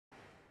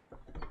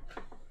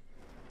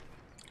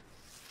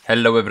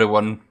Hello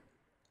everyone,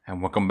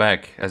 and welcome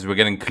back as we're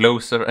getting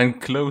closer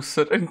and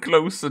closer and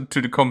closer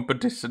to the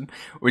competition,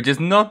 which is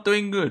not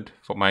doing good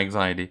for my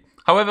anxiety.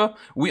 However,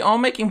 we are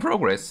making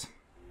progress,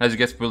 as you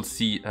guys will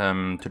see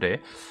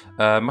today.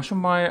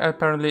 Mushroom Mine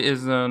apparently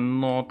is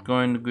not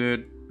going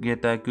to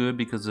get that good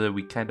because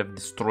we kind of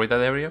destroyed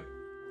that area.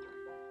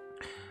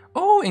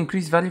 Oh,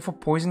 increased value for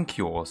poison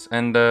cures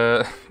and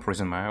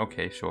poison mine,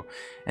 okay, sure.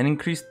 And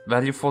increased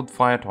value for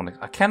fire tonics.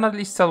 I can at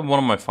least sell one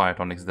of my fire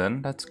tonics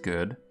then, that's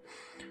good.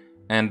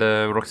 And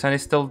Roxanne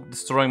is still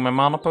destroying my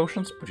mana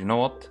potions, but you know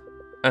what?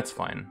 That's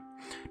fine.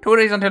 2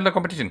 days until the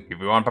competition.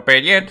 If you aren't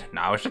prepared yet,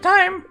 now is the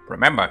time.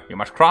 Remember, you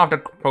must craft the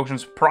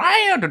potions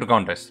prior to the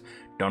contest.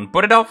 Don't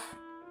put it off.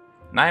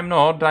 I'm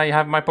not. I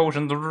have my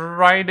potions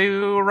right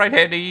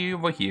heady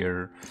over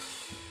here.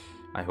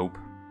 I hope.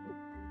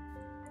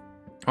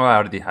 Oh, I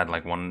already had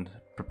like one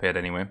prepared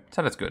anyway,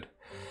 so that's good.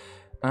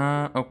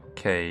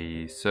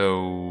 Okay,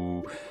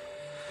 so...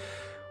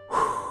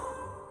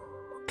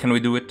 Can we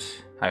do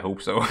it? I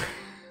hope so.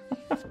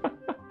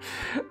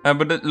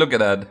 But look at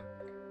that.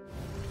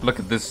 Look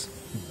at this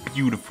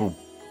beautiful,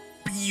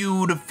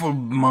 beautiful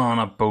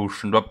mana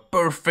potion. The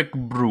perfect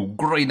brew.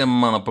 Greater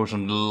mana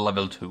potion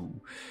level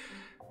 2.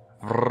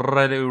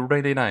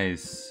 Really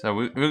nice. So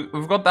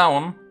we've got that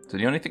one. So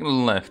the only thing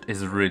left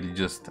is really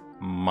just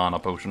mana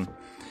potion.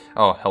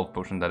 Oh, health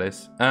potion that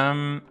is.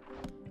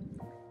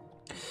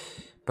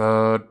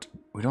 But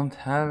we don't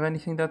have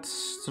anything that's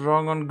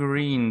strong on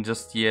green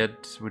just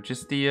yet, which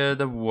is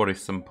the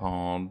worrisome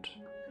part.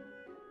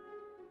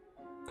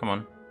 Come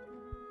on.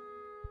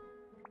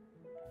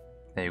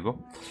 There you go.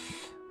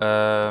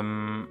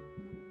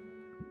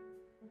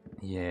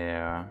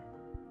 Yeah.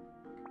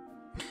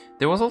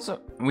 There was also...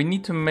 We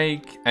need to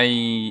make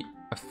a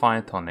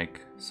fire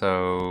tonic.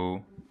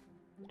 So...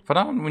 For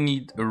that one we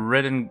need a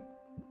red and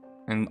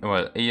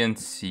well, A and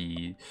C.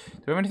 Do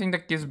we have anything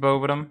that gives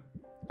both of them?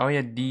 Oh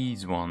yeah,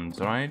 these ones,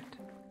 right?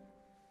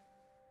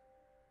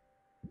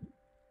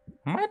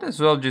 Might as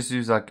well just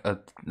use like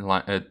a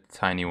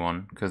tiny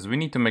one, because we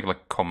need to make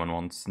like common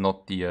ones,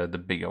 not the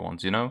bigger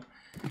ones, you know?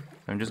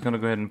 I'm just gonna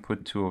go ahead and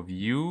put 2 of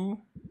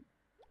you.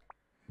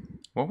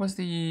 What was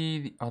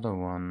the other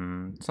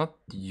one? It's not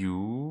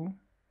you.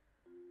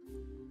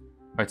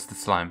 Oh, it's the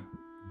slime.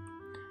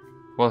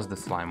 What was the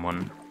slime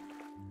one?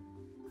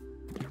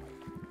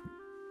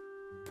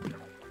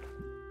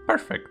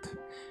 Perfect.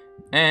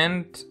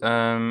 And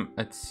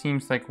it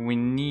seems like we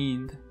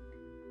need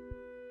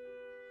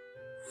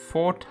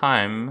 4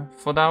 time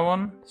for that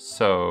one,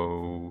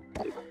 so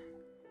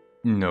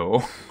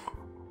no.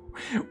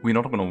 We're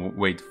not gonna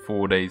wait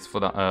 4 days for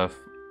that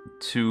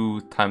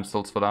 2 time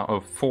slots for that, or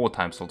 4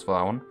 time slots for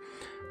that one.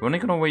 We're only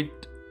gonna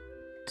wait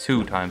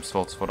 2 time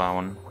slots for that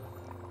one.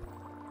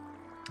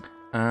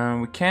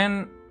 We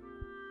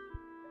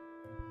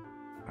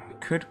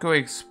could go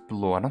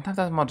explore. I don't have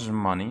that much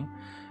money,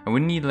 and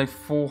we need like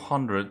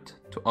 400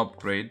 to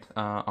upgrade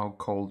our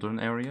cauldron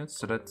areas,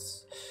 so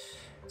that's...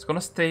 It's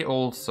gonna stay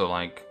also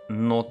like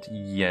not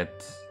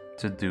yet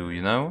to do,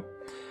 you know?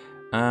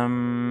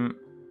 I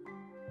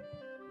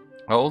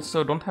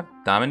also don't have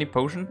that many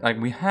potions. Like,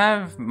 we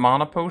have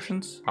mana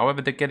potions,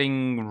 however they're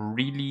getting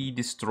really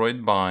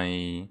destroyed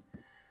by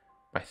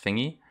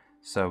thingy,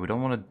 so we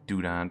don't want to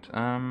do that.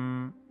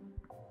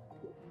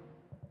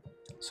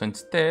 So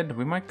instead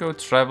we might go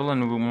travel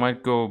and we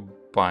might go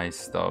buy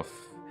stuff,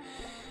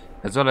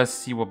 as well as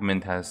see what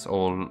Mint has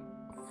all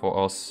for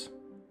us.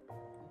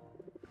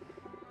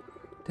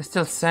 There's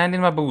still sand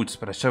in my boots,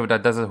 but I showed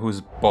that desert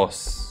who's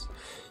boss.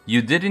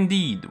 You did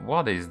indeed.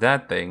 What is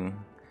that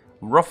thing?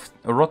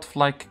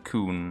 Rotfly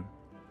cocoon.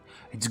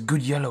 It's a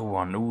good yellow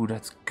one. Ooh,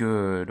 that's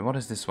good. What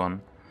is this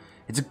one?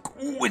 It's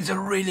a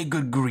really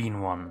good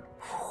green one.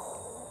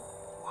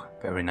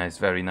 Very nice,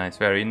 very nice,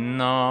 very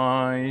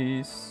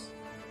nice.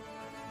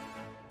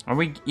 And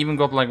we even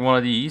got like one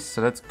of these,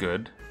 so that's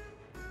good.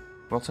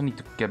 We also need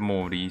to get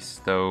more of these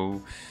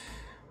though.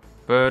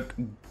 But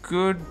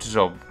good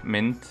job,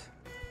 Mint.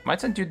 Might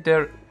send you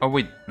there. Oh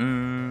wait,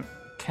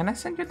 can I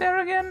send you there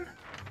again?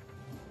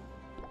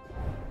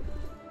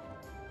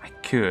 I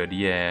could,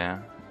 yeah.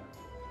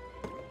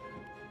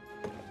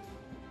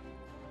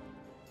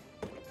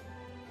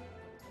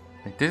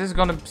 Like, this is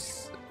gonna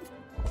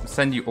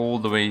send you all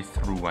the way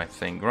through, I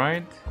think,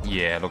 right?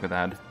 Yeah, look at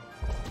that.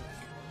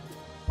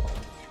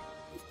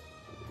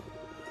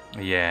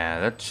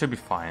 Yeah, that should be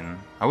fine.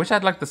 I wish I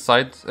had like the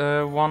side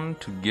one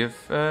to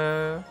give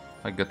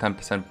like a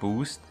 10%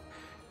 boost.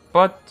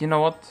 But, you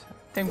know what?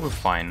 I think we're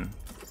fine.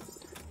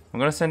 I'm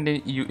gonna send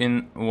you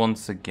in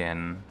once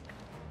again.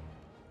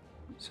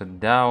 So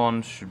that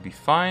one should be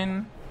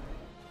fine.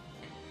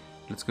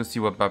 Let's go see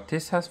what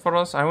Baptiste has for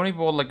us. I only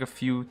bought like a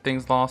few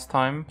things last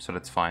time, so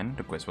that's fine.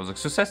 The quest was a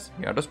success.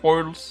 Here are the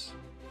spoils.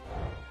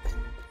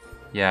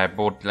 Yeah, I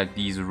bought like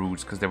these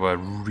roots because they were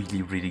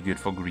really, really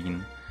good for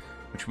green,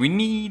 which we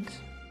need.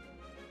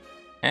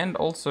 And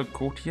also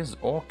Courtier's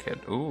Orchid.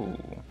 Ooh.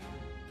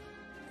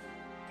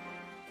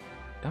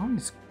 That one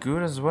is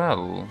good as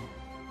well.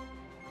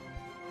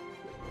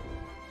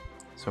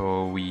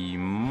 So we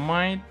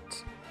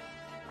might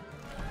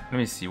Let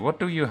me see, what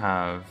do you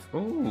have?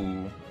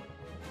 Ooh.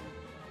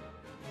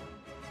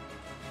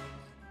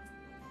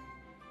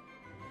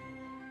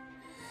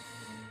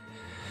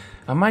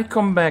 I might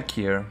come back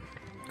here.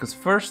 Because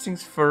first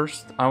things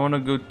first, I want to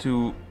go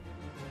to...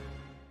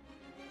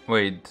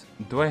 Wait,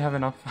 do I have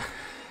enough?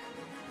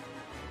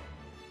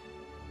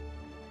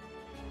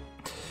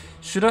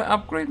 Should I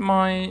upgrade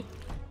my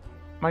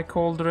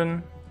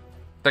cauldron?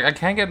 Like, I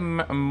can get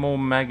more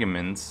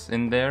megaments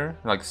in there,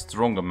 like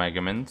stronger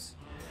megaments.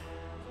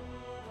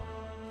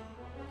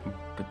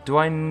 But do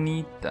I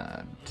need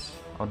that?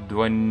 Or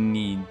do I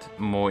need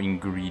more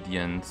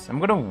ingredients? I'm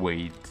gonna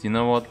wait, you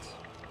know what?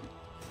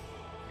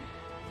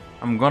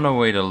 I'm gonna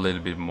wait a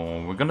little bit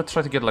more. We're gonna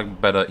try to get like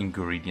better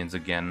ingredients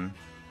again.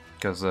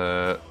 Because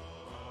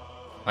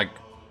like,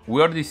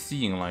 we're already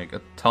seeing like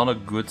a ton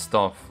of good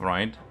stuff,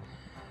 right?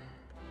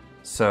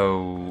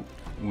 So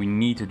we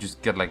need to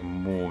just get like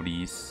more of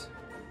these.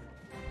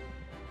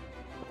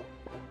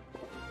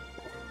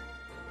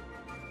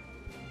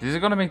 This is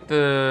gonna make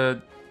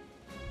the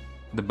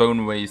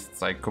bone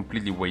waste like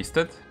completely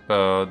wasted,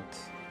 but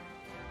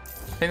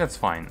I think that's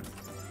fine.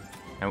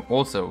 And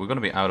also, we're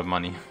gonna be out of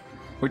money,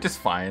 which is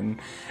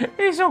fine.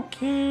 It's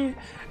okay.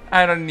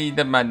 I don't need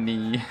the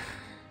money.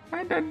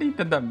 I don't need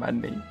the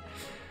money.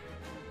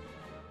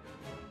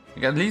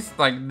 Like, at least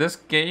like this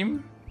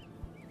game,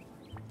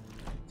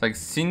 like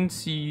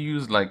since you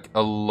use like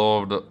a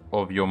lot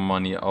of your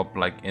money up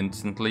like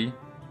instantly,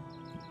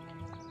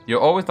 you're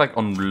always like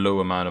on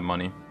low amount of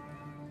money.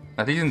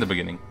 At least in the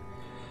beginning.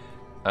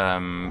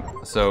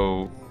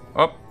 So,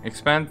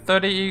 expand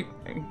 30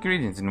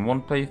 ingredients in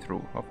one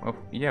playthrough.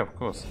 Yeah, of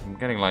course. I'm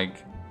getting like,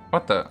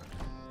 what the?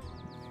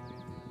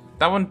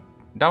 That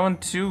one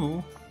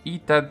too.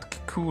 Eat that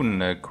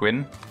cocoon,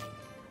 Quinn.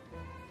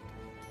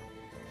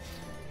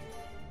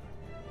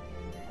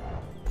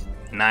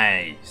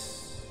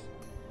 Nice.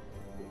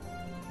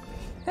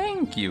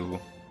 Thank you.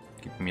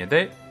 Give me a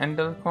day and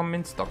they'll come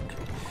in stock.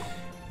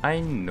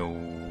 I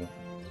know.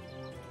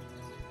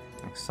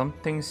 Some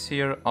things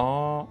here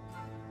are...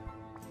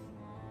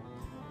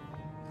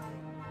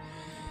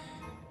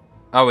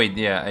 Oh wait,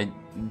 yeah,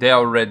 they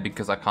are red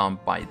because I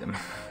can't buy them.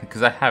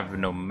 Because I have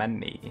no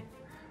money.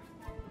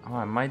 Oh,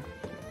 I might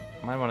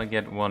want to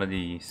get one of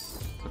these.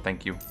 So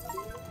thank you.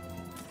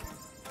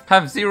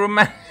 Have 0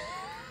 money.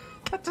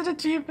 That's an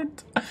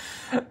achievement.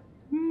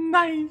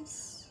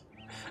 Nice.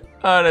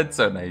 Oh, that's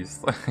so nice.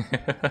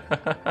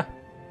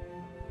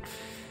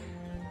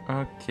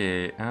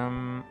 Okay,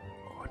 oh,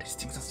 these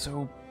things are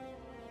so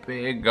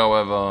big,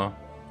 however.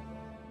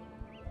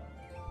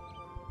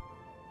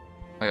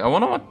 Like, I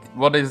wonder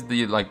what is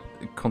the like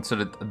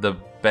considered the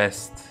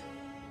best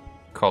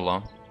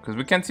color, because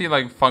we can see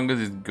like fungus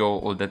is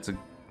gold. Oh, that's a...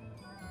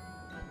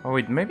 Oh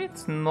wait, maybe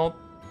it's not.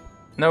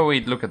 No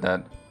wait, look at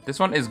that. This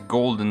one is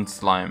golden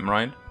slime,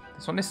 right?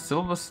 This one is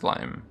silver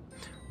slime.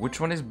 Which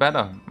one is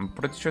better? I'm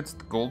pretty sure it's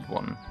the gold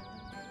one.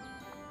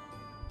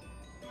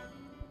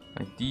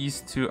 Like,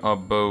 these two are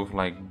both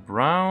like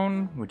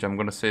brown, which I'm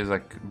gonna say is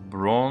like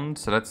bronze,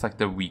 so that's like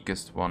the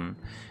weakest one.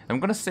 I'm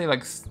gonna say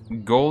like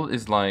gold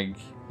is like,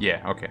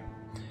 yeah, okay.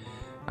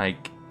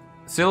 Like,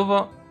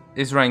 silver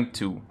is rank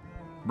 2,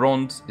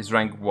 bronze is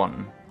rank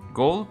 1,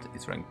 gold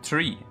is rank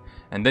 3,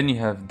 and then you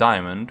have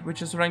diamond,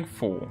 which is rank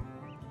 4.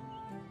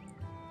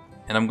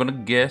 And I'm gonna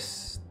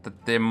guess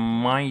that there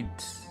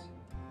might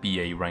be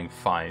a rank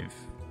 5.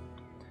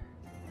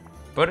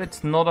 But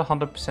it's not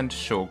 100%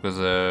 sure,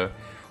 because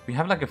we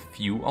have like a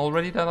few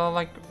already that are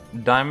like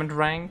diamond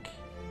rank.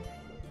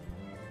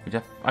 Which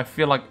I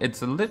feel like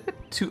it's a little bit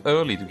too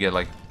early to get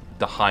like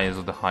the highest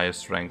of the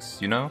highest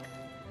ranks, you know?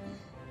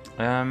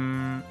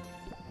 How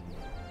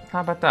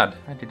about that?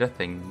 I did a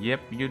thing. Yep,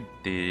 you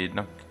did.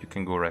 No, you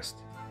can go rest.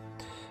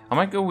 I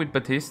might go with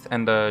Baptiste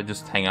and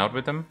just hang out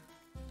with him.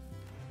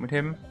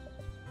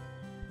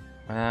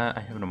 I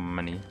have no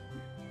money.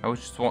 I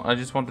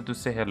just wanted to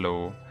say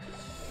hello.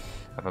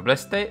 Have a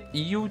blessed day.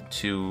 You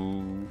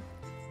too.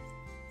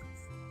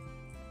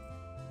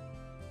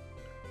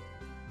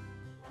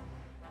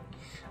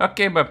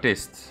 Okay,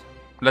 Baptiste.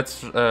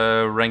 Let's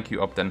rank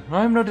you up then.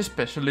 I'm not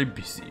especially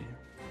busy.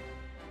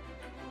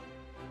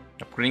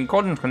 Upgrading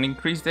cauldrons can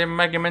increase their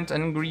measurement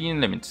and green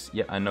limits.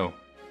 Yeah, I know.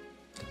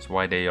 That's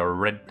why they are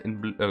red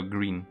and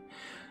green.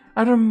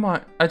 I don't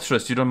mind. I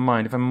trust you don't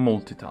mind if I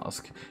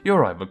multitask. Your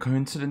arrival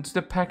coincidence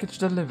the package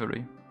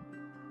delivery.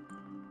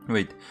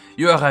 Wait,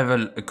 your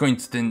arrival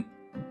coincided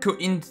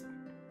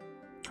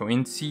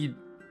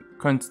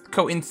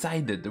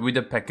with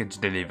the package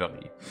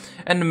delivery,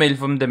 and the mail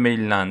from the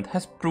mainland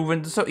has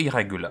proven so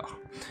irregular.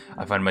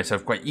 I find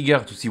myself quite eager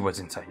to see what's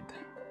inside.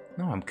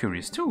 No, I'm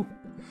curious too.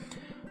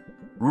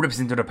 Rips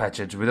into the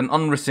package with an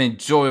unrestrained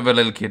joy of a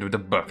little kid with a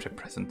birthday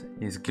present.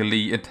 His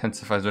glee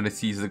intensifies when he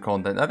sees the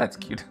content. Oh, that's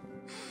cute.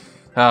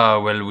 Ah,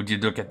 well, would you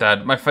look at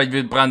that? My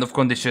favorite brand of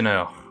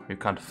conditioner. You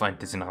can't find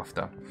this in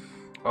Rafta.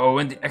 Oh,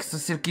 and the extra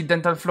silky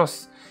dental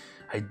floss.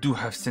 I do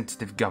have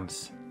sensitive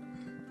gums.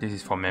 This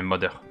is from my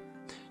mother.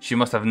 She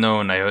must have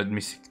known I would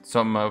miss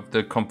some of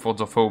the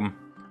comforts of home.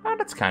 Ah,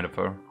 that's kind of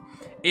her.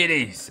 It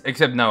is,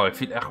 except now I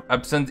feel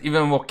absent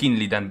even more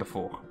keenly than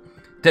before.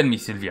 Tell me,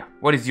 Sylvia,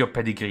 what is your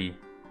pedigree?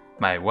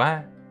 My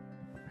what?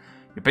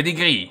 Your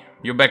pedigree,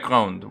 your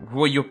background,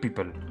 who are your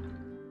people?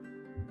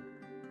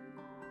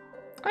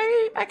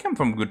 I come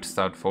from good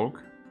stout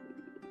folk.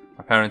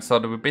 My parents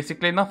started with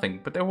basically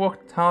nothing, but they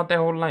worked hard their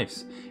whole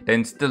lives. They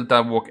instilled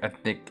that work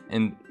ethic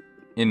in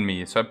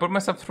me, so I put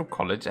myself through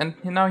college, and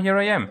now here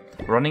I am,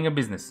 running a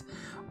business.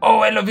 Oh,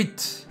 I love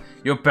it!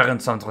 Your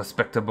parents sound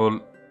respectable,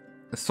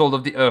 soul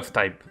of the earth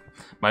type.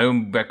 My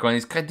own background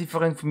is quite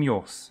different from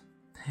yours.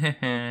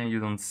 You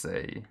don't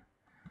say.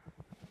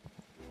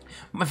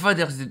 My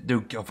father is the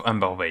Duke of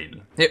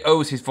Umbervale. He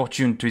owes his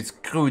fortune to his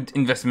crude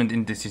investment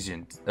in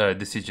decisions.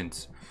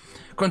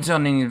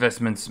 Concerning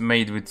investments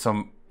made with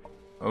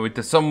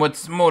the somewhat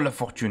smaller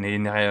fortune he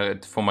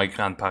inherited from my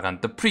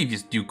grandparent, the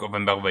previous Duke of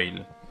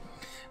Umbervale.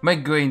 My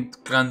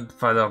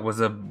great-grandfather was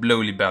a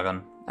lowly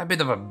baron, a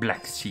bit of a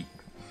black sheep.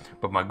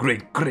 But my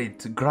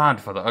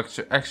great-great-grandfather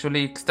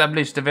actually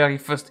established the very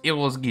first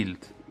Heroes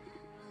Guild.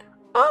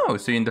 Oh,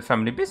 so you're in the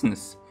family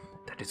business?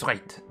 That is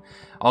right.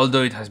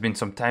 Although it has been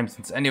some time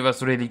since any of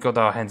us really got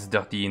our hands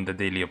dirty in the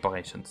daily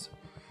operations.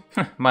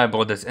 My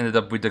brothers ended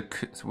up with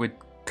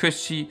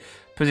cushy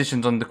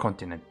positions on the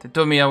continent. They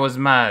told me I was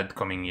mad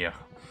coming here.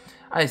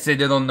 I say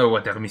they don't know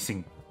what they're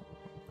missing.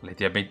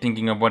 Lately I've been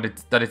thinking about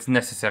that it's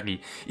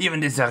necessary,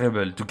 even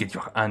desirable, to get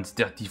your hands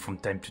dirty from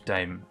time to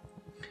time.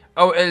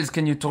 How else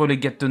can you truly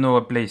get to know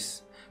a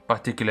place,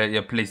 particularly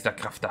a place like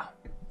Rafta?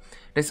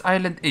 This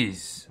island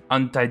is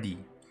untidy,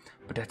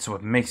 but that's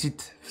what makes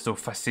it so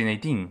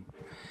fascinating,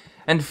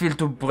 and filled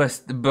to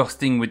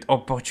bursting with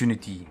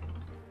opportunity.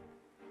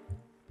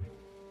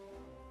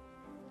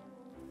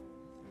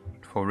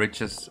 For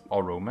riches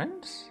or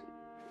romance?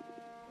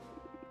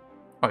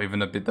 Or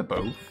even a bit of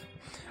both?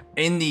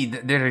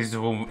 Indeed, there is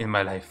room in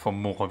my life for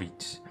more of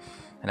it.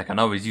 And I can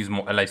always use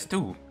more allies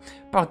too,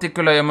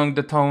 particularly among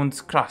the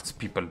town's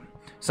craftspeople.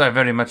 So I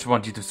very much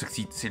want you to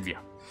succeed, Sylvia.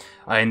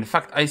 In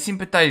fact, I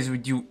sympathize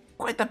with you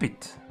quite a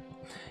bit.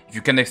 If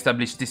you can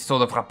establish this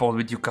sort of rapport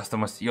with your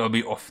customers, you'll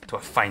be off to a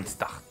fine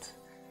start.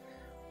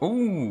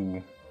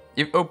 Ooh,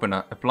 if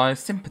opener applies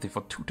sympathy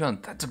for 2 turns,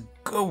 that's a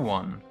good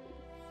one.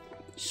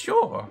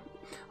 Sure,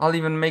 I'll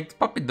even make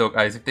puppy dog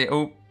eyes if it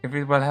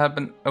will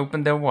happen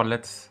open their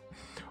wallets.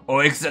 Oh,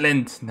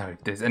 excellent! Now,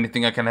 if there's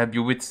anything I can help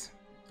you with.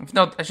 If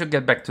not, I should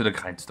get back to the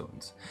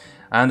grindstones.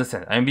 I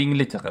understand, I'm being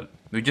literal.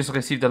 We just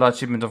received a large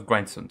shipment of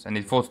grindstones, and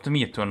it falls to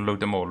me to unload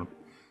them all.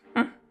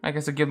 I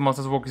guess the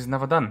guildmaster's work is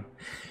never done.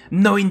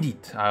 No, indeed.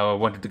 I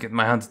wanted to get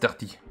my hands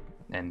dirty,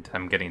 and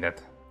I'm getting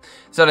that.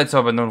 So let's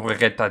hope I don't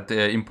regret that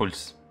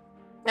impulse.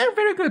 Yeah,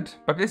 very good.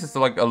 But this is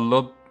like a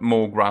lot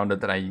more grounded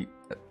than I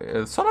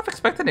sort of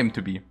expected him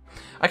to be.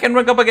 I can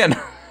rank up again.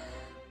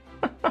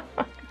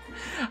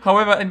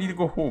 However, I need to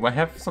go home. I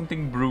have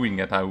something brewing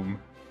at home.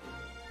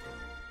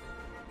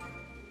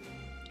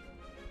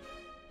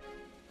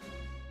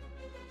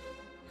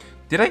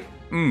 Did I?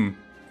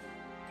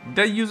 Did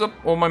I use up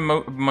all my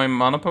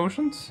mana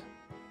potions?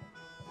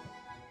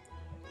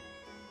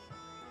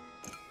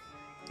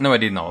 No, I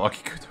did not.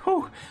 Okay, good.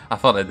 Whew. I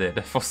thought I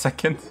did for a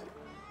second.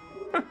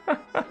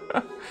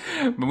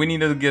 But we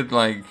need to get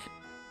like,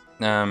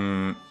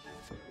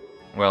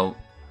 well,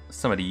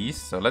 some of these.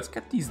 So let's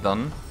get these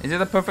done. Is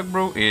it a perfect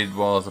brew? It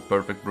was a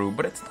perfect brew,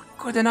 but it's not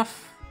good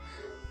enough.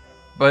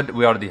 But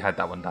we already had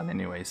that one done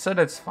anyway, so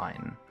that's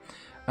fine.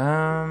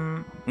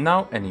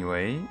 Now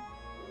anyway,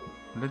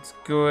 let's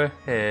go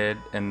ahead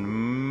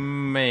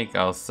and make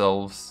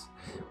ourselves.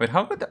 Wait,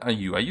 how good are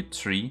you? Are you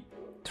 3?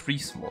 3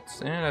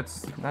 slots. Yeah,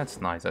 that's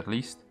nice at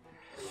least.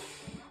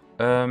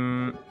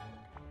 And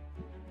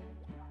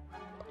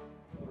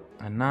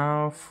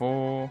now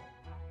for.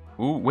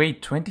 Ooh,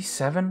 wait,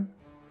 27?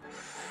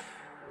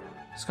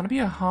 It's gonna be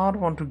a hard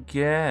one to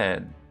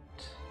get.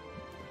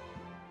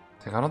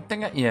 Like, I don't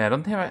think I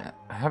don't think I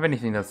have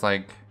anything that's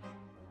like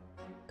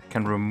that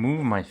can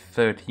remove my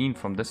 13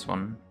 from this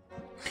one.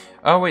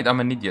 Oh wait, I'm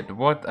an idiot.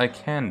 What I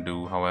can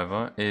do,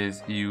 however,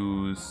 is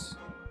use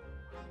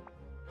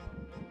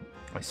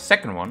my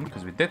second one,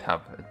 because we did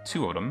have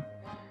 2 of them,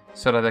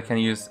 so that I can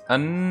use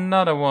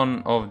another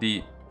one of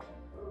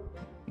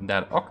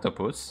that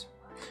octopus.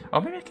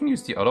 Or maybe I can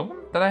use the other one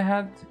that I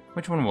had.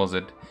 Which one was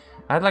it?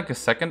 I had like a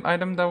second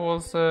item that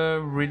was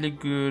really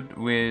good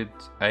with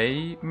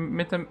a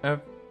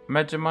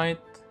Megamite.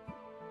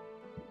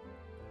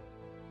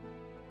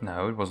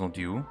 No, it was not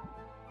you.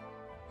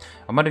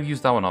 I might have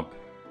used that one up.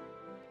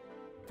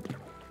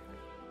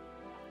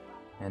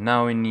 And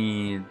now we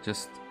need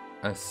just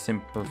a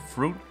simple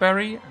fruit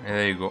berry.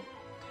 There you go.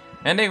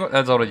 And there you go.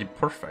 That's already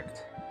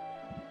perfect.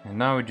 And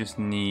now we just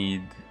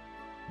need...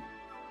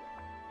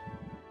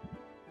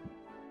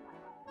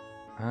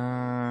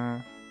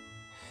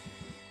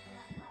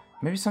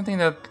 maybe something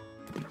that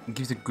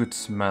gives a good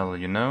smell,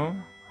 you know?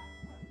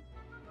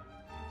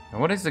 And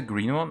what is the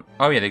green one?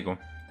 Oh yeah, there you go.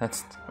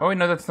 That's... oh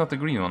no, that's not the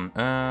green one.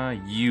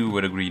 You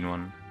were the green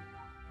one.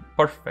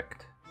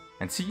 Perfect.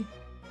 And see?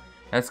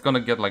 That's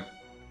gonna get like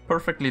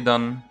perfectly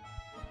done.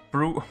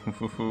 Brew.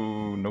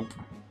 Nope.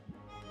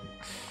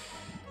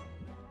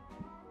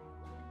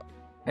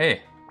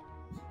 Hey.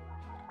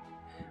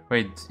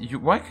 Wait,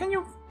 why can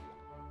you...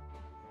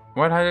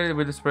 Why highlighted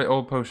with display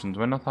all potions?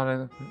 Why not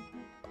highlighted...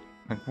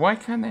 Like, why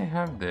can't they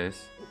have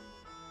this?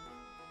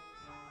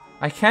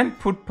 I can't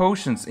put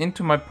potions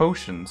into my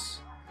potions.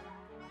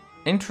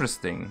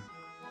 Interesting.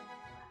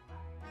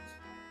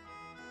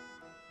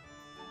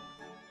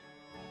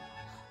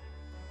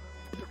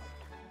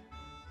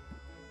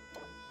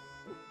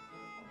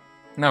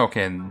 No,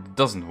 okay, it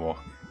doesn't work.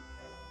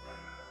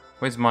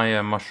 Where's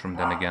my mushroom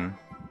then again?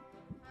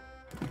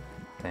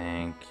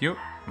 Thank you.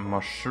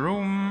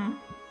 Mushroom.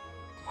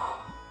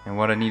 And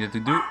what I needed to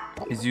do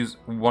is use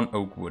 1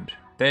 oak wood.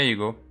 There you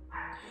go.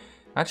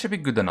 That should be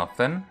good enough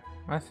then,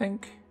 I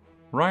think.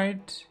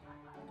 Right?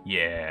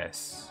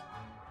 Yes.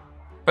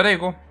 But there you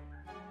go.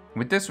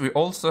 With this we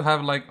also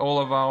have like all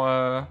of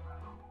our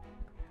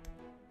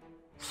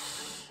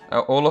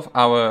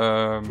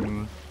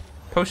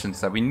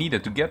potions that we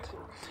needed to get.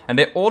 And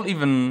they're all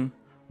even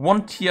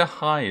 1 tier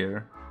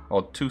higher,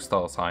 or 2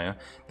 stars higher,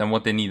 than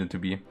what they needed to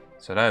be.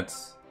 So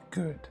that's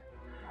good.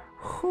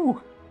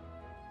 Whew.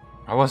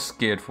 I was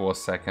scared for a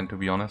second, to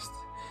be honest.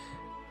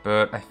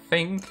 But I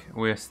think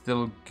we're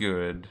still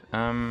good.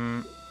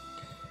 You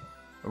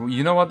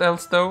know what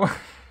else though?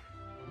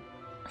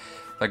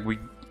 Like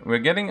we're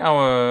getting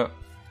our...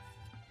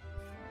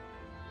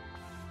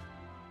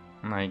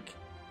 Like...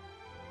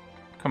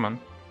 Come on.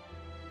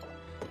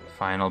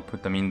 Fine, I'll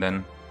put them in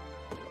then.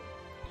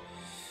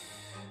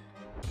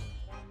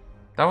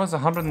 That was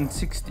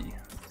 160.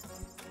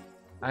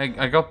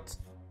 I got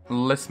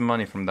less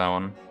money from that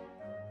one.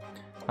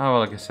 Oh,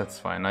 well, I guess that's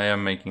fine. I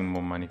am making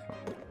more money from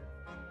it.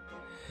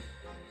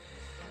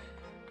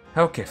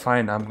 Okay,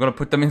 fine. I'm gonna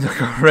put them in the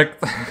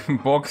correct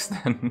box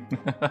then.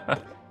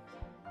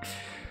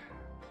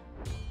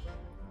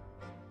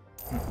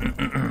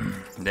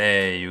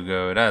 There you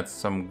go. That's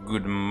some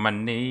good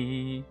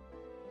money.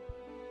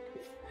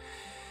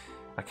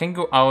 I can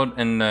go out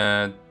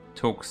and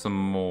talk some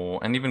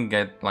more, and even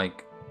get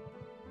like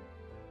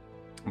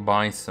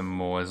buy some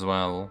more as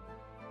well.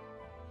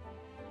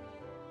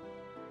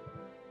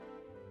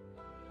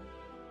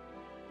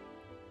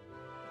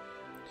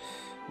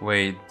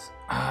 Wait,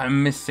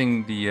 I'm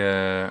missing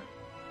the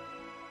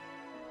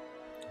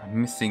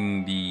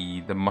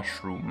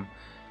mushroom.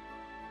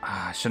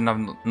 I shouldn't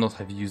have not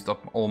have used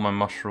up all my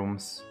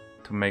mushrooms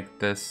to make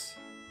this.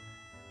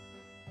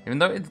 Even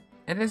though it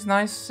is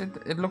nice,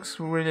 it looks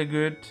really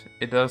good.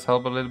 It does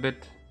help a little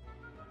bit.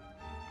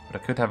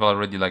 But I could have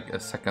already like a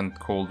second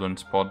cauldron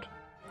spot.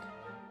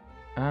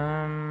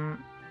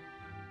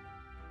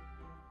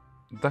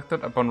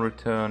 Deducted upon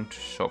return to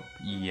shop.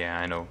 Yeah,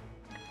 I know.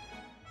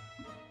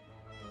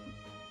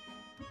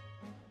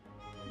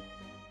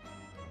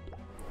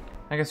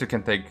 I guess we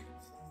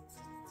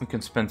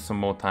can spend some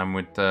more time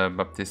with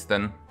Baptiste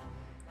then.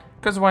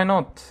 Because why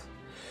not?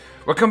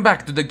 Welcome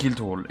back to the guild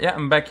hall. Yeah,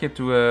 I'm back here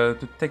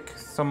to take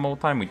some more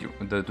time with you.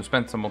 To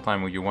spend some more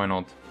time with you, why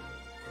not?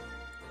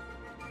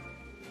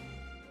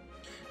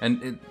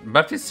 And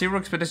Baptiste's hero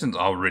expeditions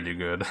are really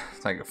good.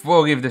 It's like,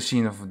 forgive the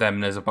sheen of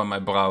damnness upon my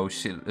brow,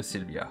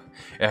 Sylvia.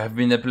 I have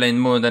been applying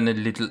more than a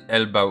little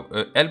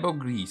elbow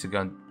grease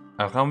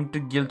around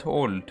the guild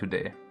hall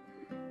today.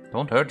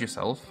 Don't hurt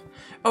yourself.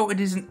 Oh, it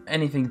isn't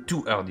anything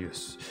too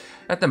arduous.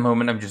 At the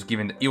moment, I'm just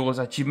giving the heroes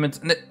achievements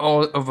and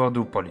all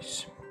overdue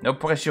polish. No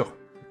pressure.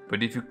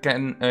 But if you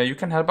can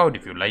help out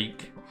if you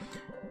like.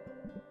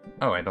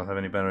 Oh, I don't have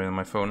any battery on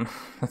my phone.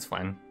 That's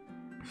fine.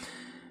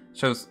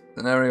 Shows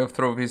an area of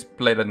trophies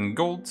plated in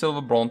gold, silver,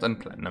 bronze, and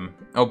platinum.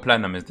 Oh,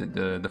 platinum is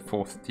the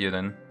 4th tier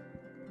then.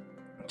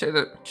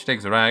 She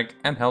takes a rag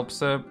and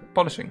helps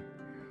polishing.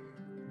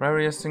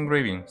 Various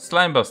engraving.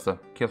 Slime Buster,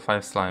 kill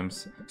 5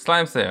 slimes.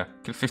 Slime Slayer,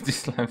 kill 50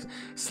 slimes.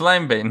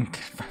 Slime Bane,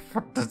 kill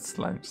 500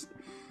 slimes.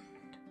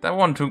 That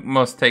one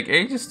must take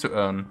ages to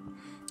earn.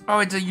 Oh,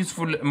 it's a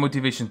useful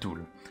motivation tool.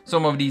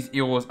 Some of these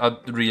heroes are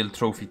real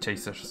trophy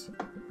chasers.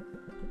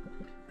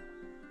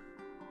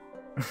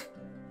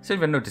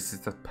 Sylvia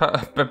notices that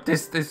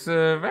Baptiste is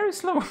very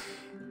slow.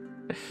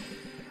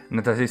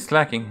 Not that he's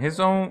slacking. His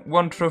own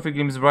one trophy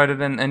gleams brighter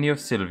than any of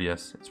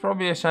Sylvia's. It's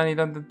probably a shiny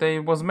that the day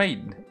was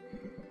made.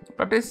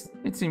 Baptiste,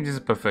 it seems, is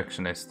a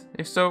perfectionist.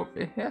 If so,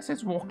 he has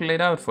his work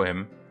laid out for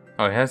him.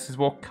 Oh, he has his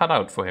work cut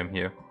out for him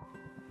here.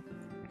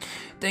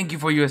 Thank you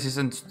for your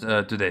assistance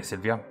today,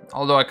 Sylvia.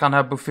 Although I can't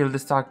help but feel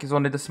this task is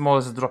only the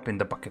smallest drop in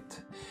the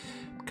bucket.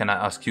 Can I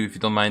ask you, if you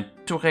don't mind,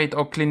 to rate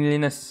our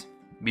cleanliness?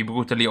 Be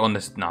brutally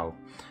honest now.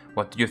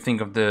 What do you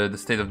think of the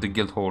state of the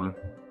guild hall?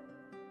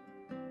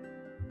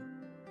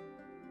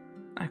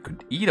 I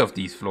could eat off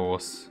these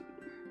floors.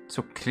 It's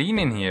so clean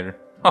in here.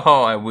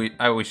 Oh,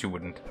 I wish you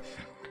wouldn't.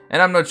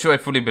 And I'm not sure I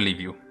fully believe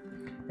you.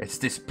 It's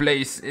this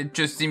place, it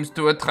just seems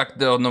to attract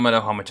dirt no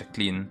matter how much I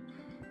clean.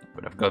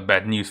 But I've got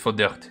bad news for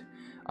dirt.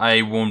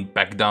 I won't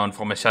back down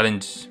from a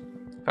challenge.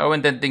 If I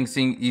went and things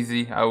seemed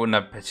easy, I wouldn't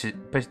have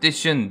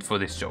petitioned for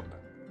this job.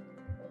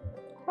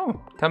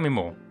 Oh, tell me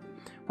more.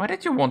 Why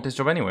did you want this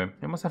job anyway?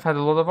 You must have had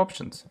a lot of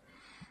options.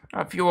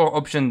 A fewer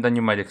options than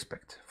you might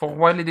expect. For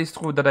while it is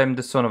true that I am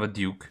the son of a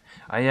duke,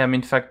 I am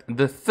in fact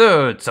the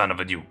 3rd son of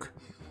a duke.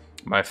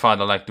 My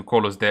father liked to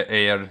call us the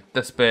heir,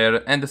 the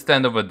spare, and the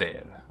stand over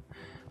there.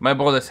 My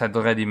brothers had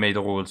ready-made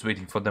roles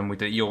waiting for them with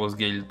the Heroes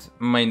Guild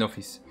main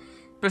office.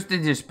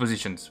 Prestigious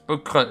positions,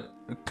 but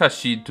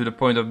cushy to the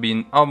point of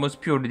being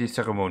almost purely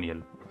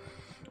ceremonial.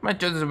 My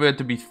choices were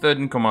to be third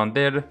in command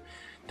there,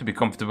 to be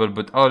comfortable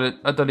but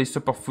utterly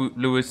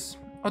superfluous,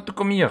 or to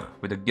come here,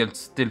 where the guild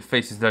still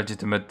faces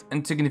legitimate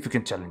and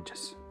significant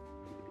challenges.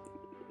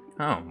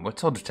 Oh, what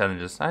sort of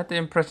challenges? I had the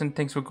impression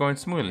things were going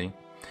smoothly.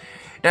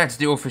 That's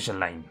the official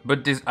line,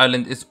 but this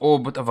island is all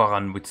but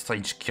overrun with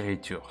strange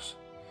creatures,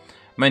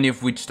 many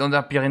of which don't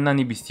appear in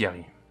any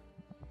bestiary.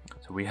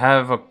 So we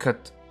have a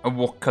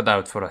work cut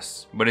out for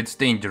us, but it's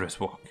dangerous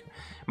work.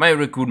 My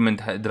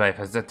recruitment drive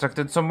has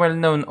attracted some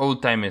well-known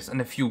old-timers and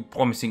a few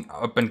promising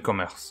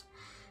up-and-comers,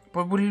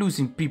 but we're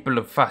losing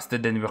people faster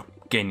than we're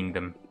gaining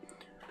them.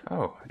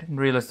 Oh, I didn't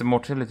realize the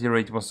mortality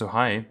rate was so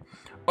high.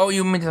 Oh,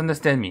 you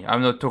misunderstand me.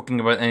 I'm not talking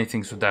about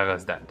anything so dire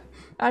as that.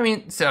 I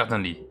mean,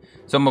 certainly,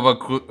 some of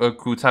our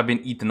recruits have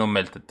been eaten or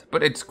melted,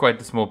 but it's quite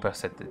a small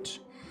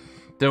percentage.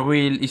 The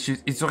real issue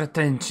is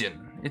retention.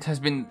 It has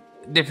been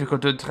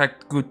difficult to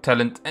attract good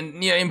talent and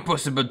near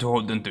impossible to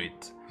hold on to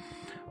it.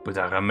 But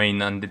I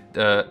remain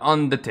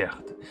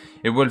undeterred.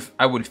 I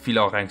will fill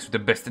our ranks with the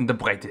best and the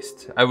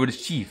brightest. I will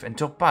achieve and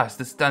surpass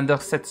the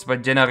standards set by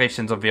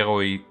generations of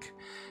heroic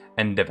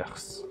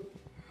endeavors.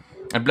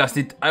 And blast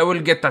it, I will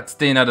get that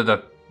stain out of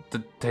the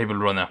table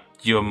runner.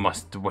 You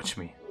must watch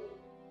me.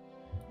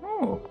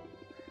 Oh,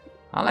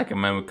 I like a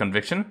man with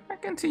conviction. I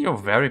can see you're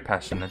very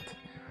passionate.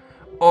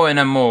 Oh, and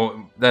I'm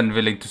more than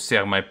willing to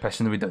share my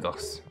passion with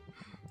others.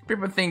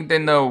 People think they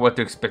know what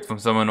to expect from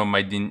someone on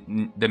my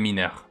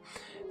demeanor.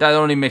 That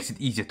only makes it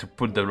easier to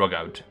pull the rug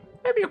out.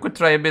 Maybe you could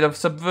try a bit of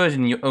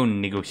subversion in your own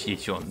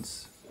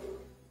negotiations.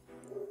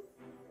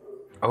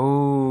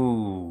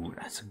 Oh,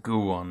 that's a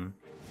good one.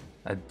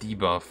 A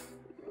debuff.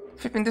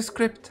 Flipping the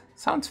script.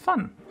 Sounds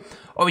fun.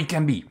 Oh, it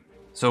can be.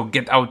 So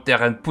get out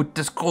there and put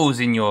the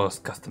screws in yours,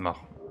 customer.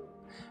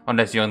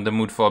 Unless you're in the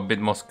mood for a bit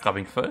more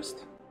scrubbing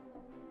first.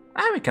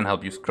 We can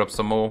help you scrub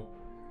some more.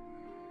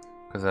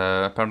 Because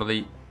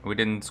apparently we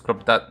didn't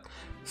scrub that.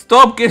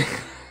 Stop getting...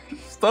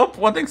 Stop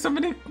wanting so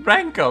many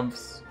rank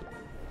ups.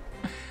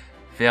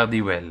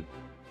 Very well.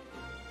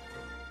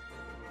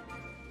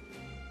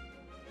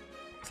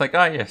 It's like,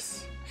 ah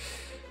yes.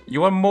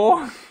 You want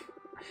more?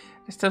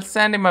 There's still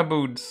sand in my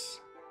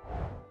boots.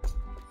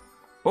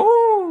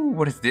 Oh,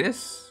 what is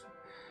this?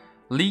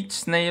 Leech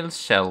snail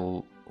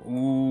shell.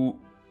 Ooh.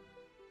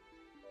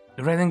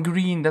 Red and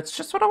green, that's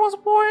just what I was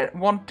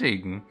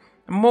wanting.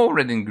 More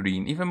red and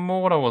green, even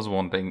more what I was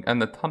wanting.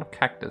 And a ton of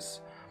cactus.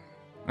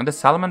 And the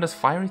salamander's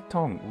fiery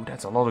tongue. Ooh,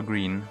 that's a lot of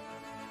green.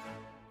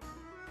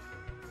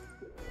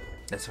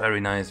 That's very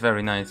nice,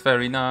 very nice,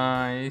 very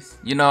nice.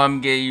 You know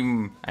I'm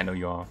game. I know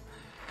you are.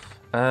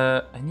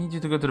 I need you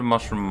to go to the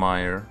mushroom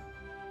mire.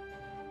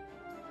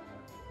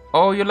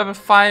 Oh, you're level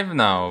 5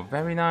 now.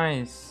 Very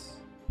nice.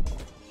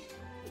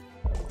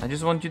 I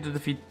just want you to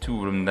defeat 2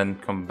 of them and then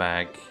come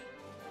back.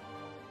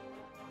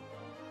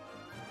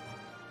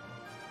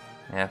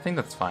 Yeah, I think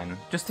that's fine.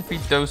 Just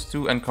defeat those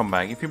 2 and come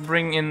back. If you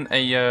bring in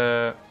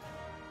a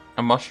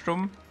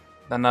mushroom,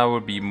 then I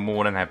will be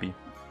more than happy.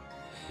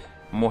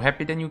 More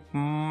happy than you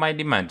might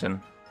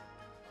imagine.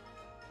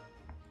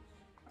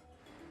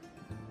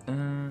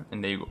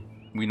 And there you go.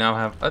 We now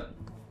have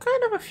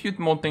kind of a few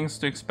more things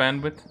to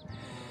expand with.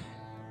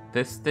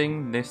 This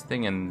thing,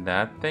 and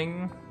that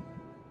thing.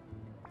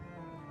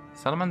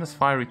 Salamander's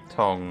fiery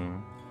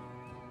tongue.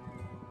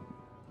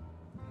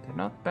 They're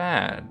not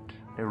bad.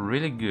 They're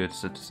really good,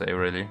 so to say,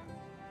 really.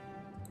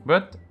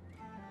 But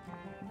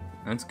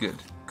that's good.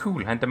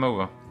 Cool, hand them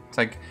over. It's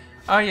like,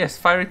 oh yes,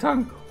 fiery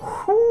tongue.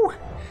 Whoo,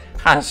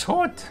 that's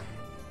hot.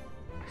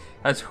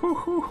 That's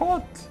hoo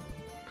hot.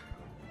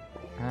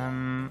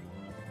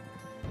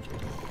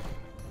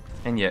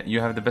 And yeah, you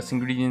have the best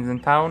ingredients in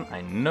town.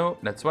 I know.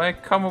 That's why I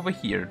come over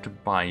here to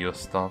buy your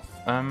stuff.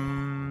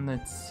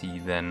 Let's see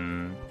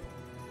then.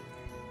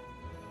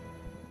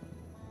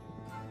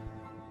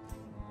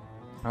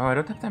 Oh, I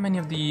don't have that many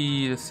of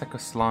the sack of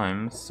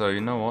slimes, so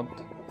you know what?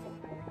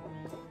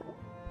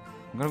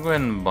 I'm gonna go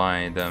ahead and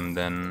buy them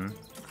then.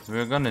 Because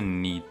we're gonna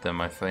need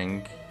them, I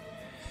think.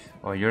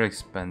 Oh, you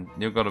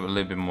got a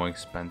little bit more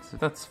expensive.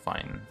 That's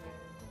fine.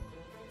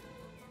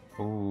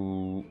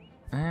 Oh,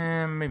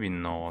 maybe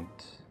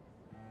not.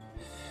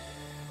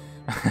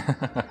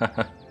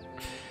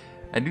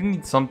 I do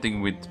need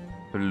something with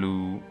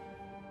blue.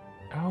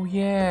 Oh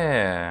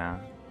yeah.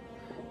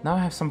 Now I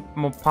have some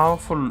more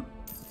powerful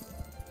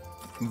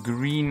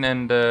green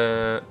and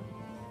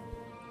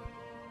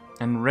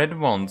red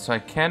ones, so I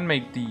can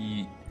make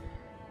the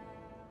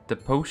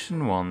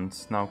potion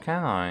ones now,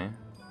 can I?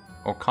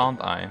 Or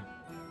can't I?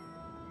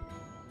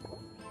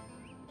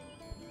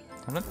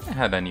 I don't think I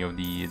had any of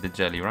the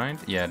jelly, right?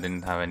 Yeah, I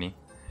didn't have any.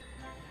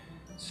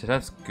 So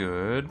that's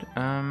good.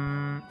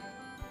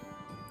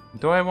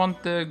 Do I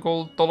want the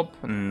gold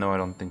dollop? No, I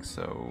don't think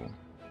so.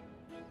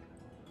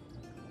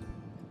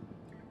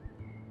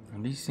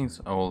 And these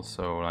things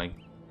also, like,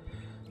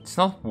 it's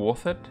not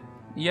worth it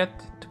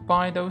yet to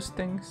buy those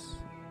things.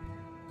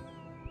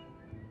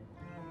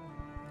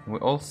 We're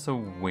also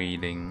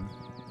waiting.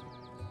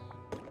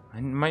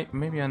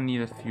 Maybe I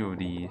need a few of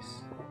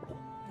these.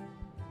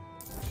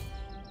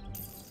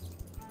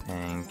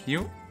 Thank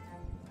you.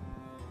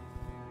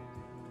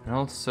 And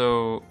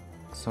also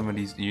some of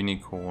these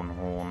unicorn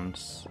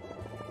horns.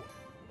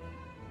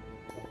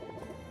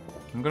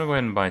 I'm gonna go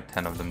ahead and buy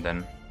 10 of them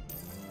then.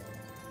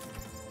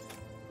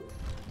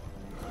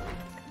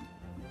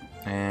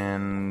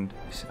 And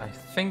I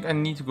think I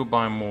need to go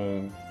buy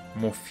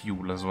more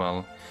fuel as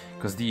well,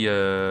 because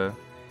the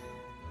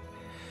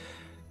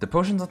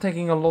potions are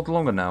taking a lot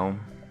longer now.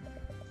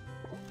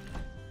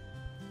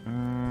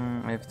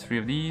 I have 3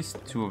 of these,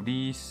 2 of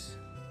these.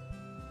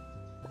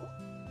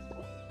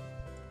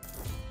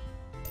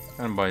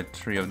 I'm gonna buy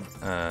 3 of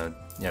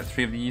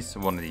 3 of these,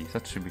 1 of these.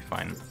 That should be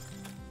fine.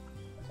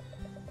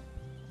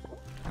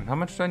 And how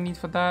much do I need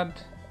for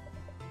that?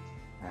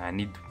 I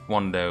need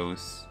 1 of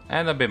those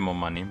and a bit more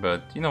money,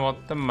 but you know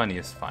what? The money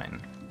is fine.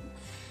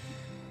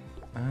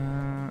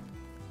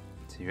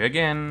 See you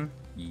again.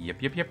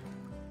 Yep.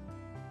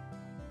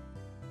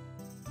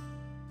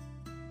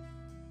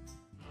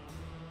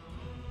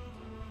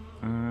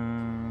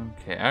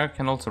 Okay, I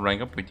can also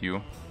rank up with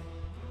you.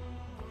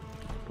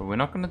 But we're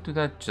not gonna do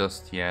that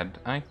just yet.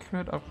 I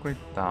could upgrade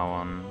that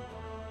one.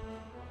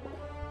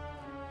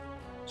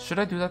 Should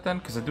I do that then?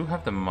 Because I do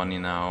have the money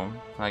now.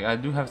 Like, I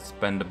do have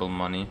spendable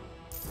money.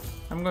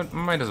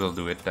 Might as well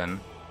do it then.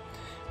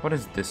 What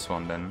is this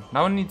one then?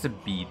 That one needs a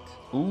bead.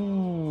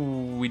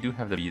 Ooh, we do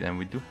have the bead, and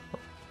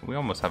we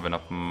almost have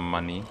enough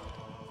money.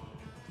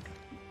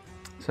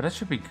 So that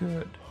should be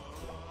good.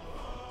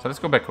 So let's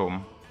go back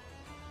home.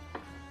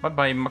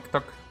 Bye-bye,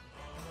 Maktak.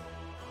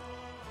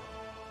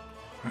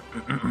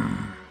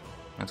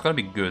 It's gonna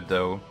be good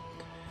though,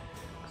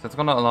 because that's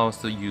gonna allow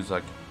us to use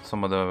like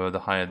some of the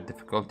higher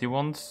difficulty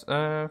ones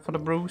for the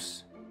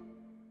brews.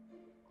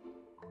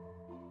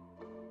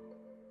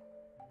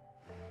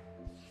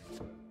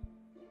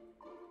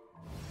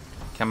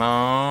 Come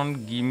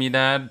on, give me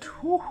that.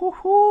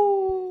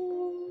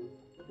 Woo-hoo-hoo.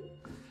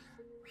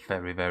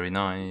 Very, very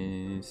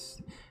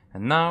nice.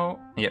 And now,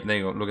 yeah, there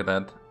you go, look at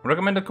that.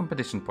 Recommended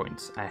competition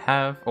points. I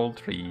have all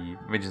 3,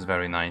 which is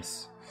very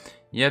nice.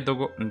 Yeah,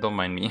 don't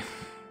mind me.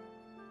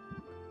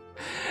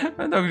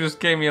 My dog just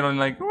came here and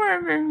like,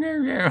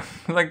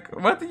 like,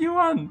 what do you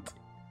want?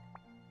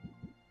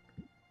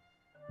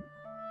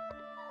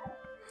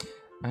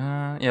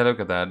 Yeah, look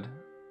at that.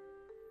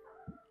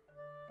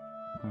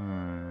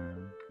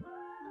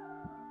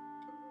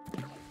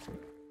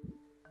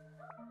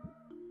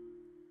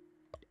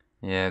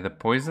 Yeah, the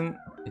poison,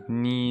 it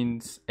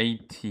needs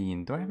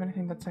 18. Do I have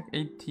anything that's like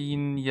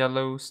 18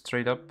 yellow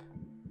straight up?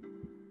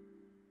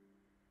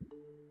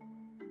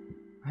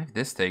 I have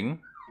this thing.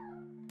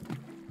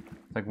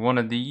 Like 1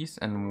 of these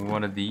and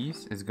 1 of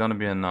these is gonna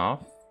be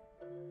enough.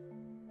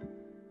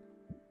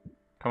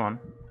 Come on.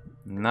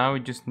 Now we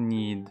just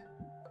need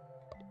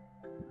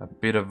a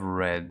bit of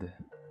red.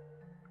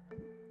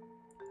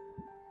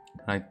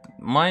 Like,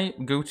 my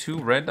go-to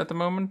red at the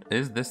moment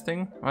is this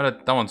thing. Oh,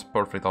 that one's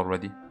perfect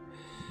already.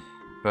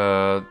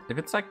 But if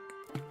it's like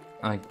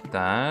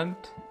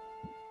that,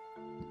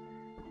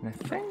 I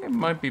think it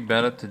might be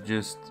better to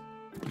just...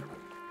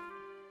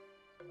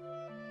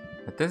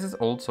 But this is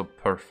also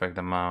perfect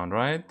amount,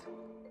 right?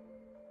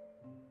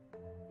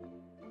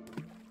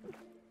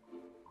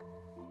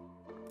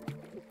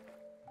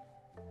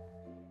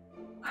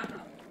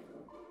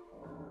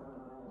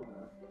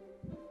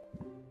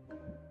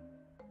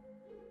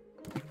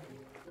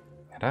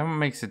 That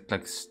makes it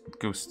like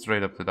go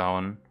straight up to that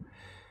one.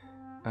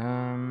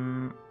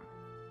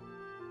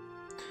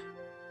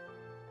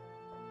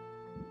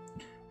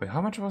 Wait, how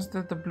much was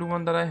the blue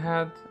one that I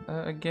had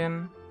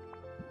again?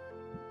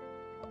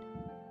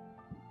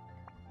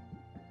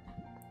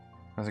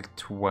 It was like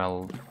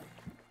 12.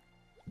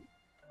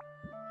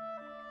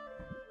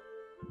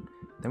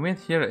 Then we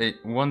have here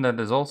one that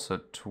is also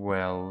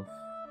 12.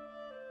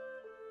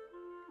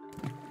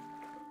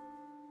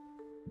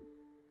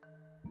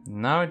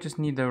 Now I just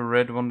need a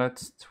red one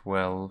that's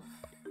 12.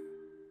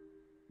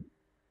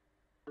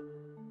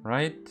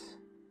 Right?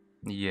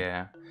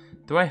 Yeah.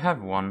 Do I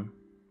have one?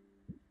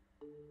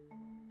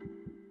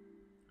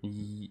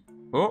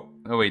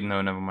 Oh wait,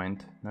 no, never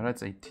mind. No,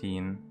 that's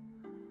 18.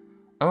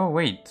 Oh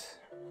wait.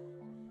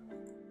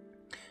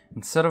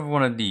 Instead of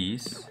one of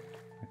these,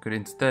 I could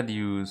instead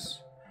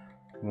use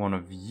one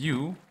of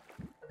you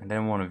and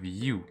then one of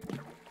you.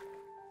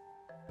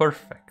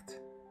 Perfect.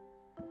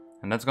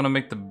 And that's gonna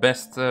make the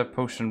best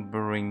potion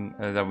brewing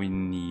that we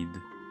need.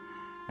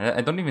 And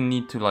I don't even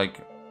need to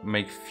like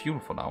make fuel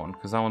for that one,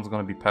 because that one's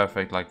gonna be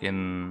perfect like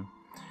in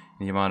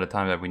the amount of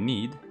time that we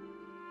need.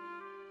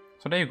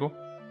 So there you go.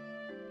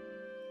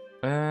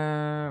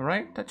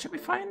 Right, that should be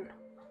fine.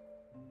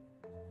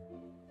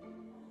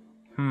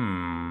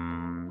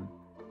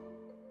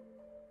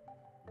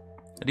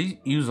 These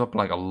use up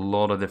like a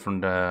lot of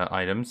different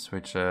items,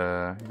 which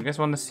if you guys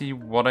want to see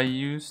what I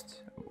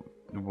used,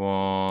 it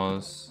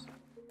was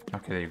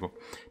Okay, there you go.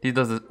 These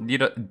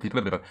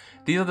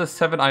are the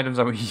 7 items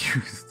that we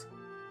used.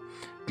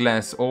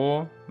 Glass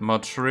ore,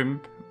 mud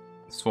shrimp,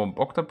 swamp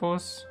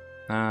octopus,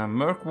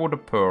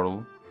 murkwater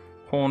pearl,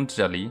 horned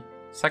jelly,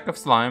 sack of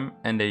slime,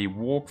 and a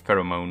warp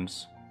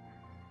pheromones.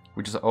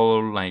 Which is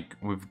all like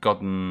we've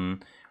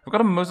gotten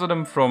most of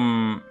them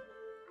from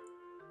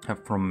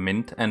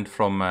Mint and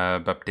from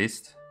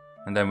Baptiste,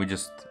 and then we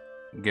just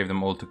gave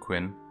them all to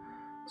Quinn,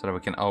 so that we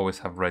can always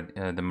have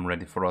them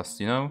ready for us.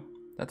 You know,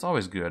 that's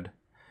always good.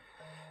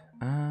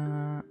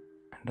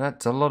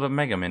 That's a lot of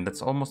Mega Mint.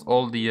 That's almost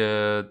all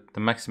the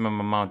maximum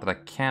amount that I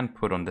can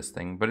put on this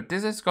thing. But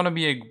this is gonna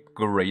be a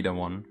greater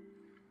one.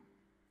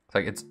 It's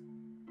like it's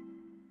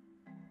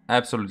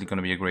absolutely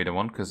gonna be a greater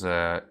one because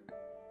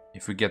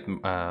if we get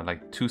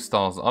like 2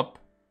 stars up,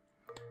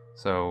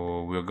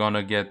 so we're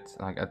gonna get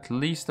like at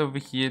least over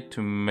here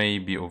to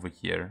maybe over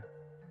here.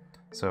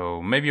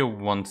 So maybe a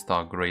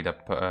 1-star grade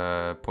up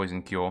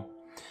poison cure,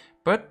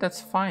 but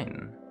that's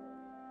fine.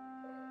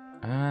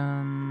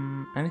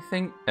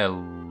 Anything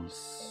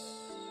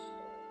else?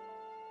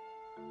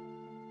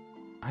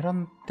 I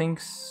don't think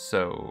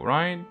so,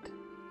 right?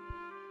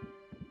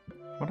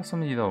 What are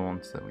some of the other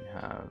ones that we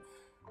have?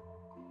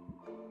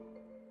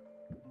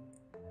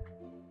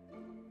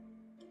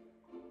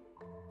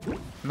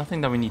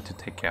 Nothing that we need to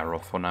take care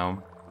of for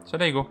now. So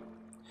there you go.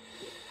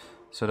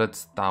 So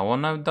that's that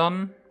one I've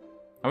done.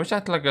 I wish I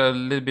had like a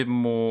little bit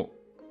more...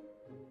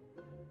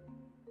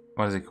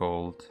 What is it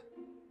called?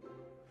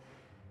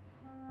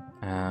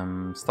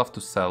 Stuff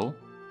to sell.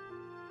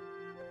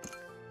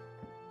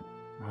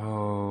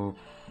 Oh...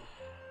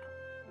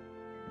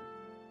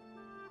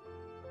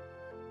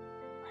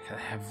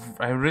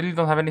 I really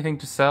don't have anything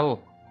to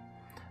sell.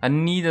 I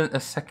need a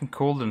second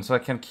cauldron so I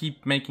can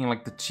keep making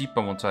like the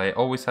cheaper ones. I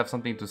always have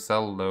something to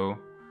sell though.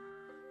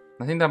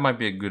 I think that might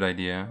be a good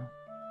idea.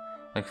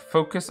 Like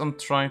focus on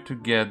trying to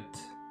get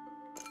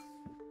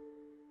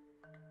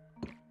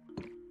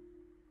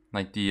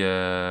like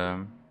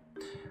the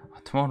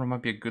tomorrow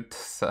might be a good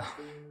sell.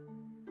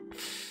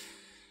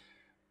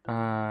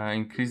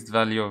 Increased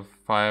value of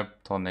fire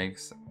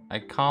tonics. I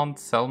can't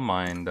sell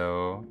mine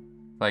though.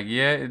 Like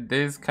yeah, it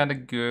is kind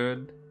of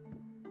good.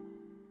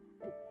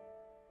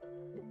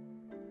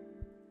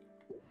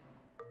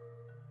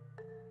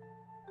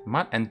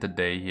 Might end the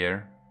day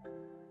here.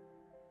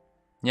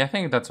 Yeah, I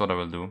think that's what I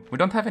will do. We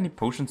don't have any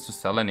potions to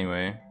sell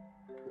anyway.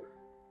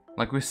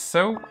 Like we're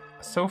so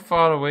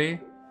far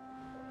away.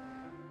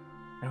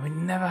 And we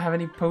never have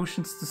any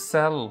potions to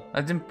sell.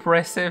 That's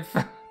impressive.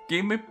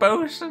 Give me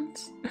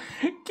potions.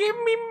 Give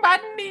me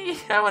money.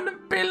 I want to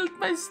build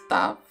my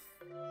stuff.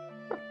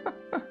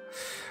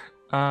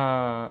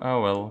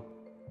 Oh well.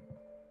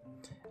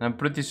 And I'm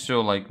pretty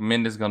sure like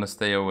Mint is gonna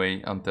stay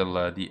away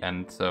until the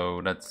end,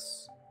 so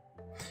that's...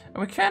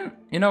 We can,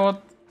 you know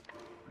what?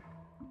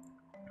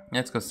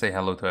 Let's go say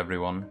hello to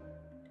everyone.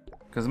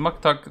 Because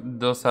Muktak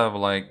does have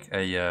like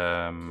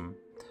a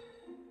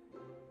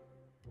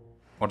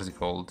what is it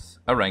called?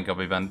 A rank up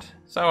event.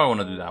 So I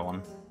want to do that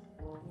one.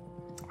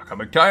 I can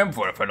make time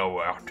for a fellow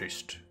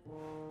artist.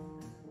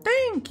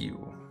 Thank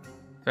you.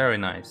 Very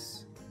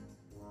nice.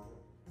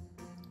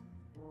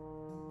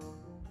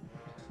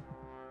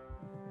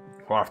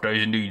 Rafta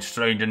is indeed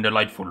strange and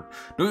delightful.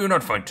 Do you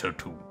not find so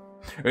too?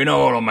 In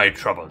all of my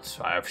travels,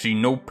 I have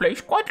seen no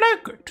place quite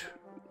like it.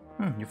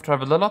 You've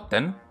traveled a lot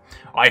then?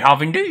 I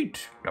have indeed,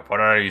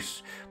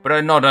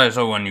 but not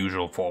so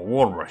unusual for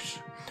walrus.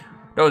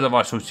 Those of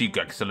us who seek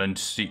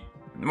excellency,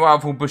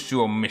 who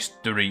pursue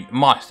mastery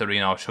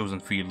in our chosen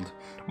field,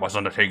 must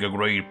undertake a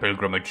great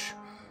pilgrimage,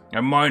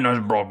 and mine has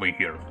brought me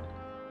here.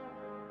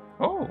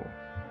 Oh,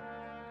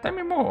 tell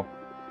me more.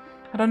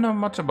 I don't know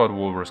much about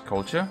walrus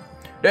culture.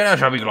 Then I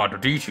shall be glad to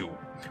teach you.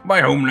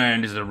 My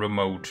homeland is a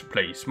remote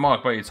place,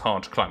 marked by its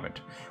harsh climate,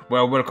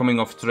 where welcoming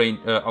of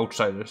strange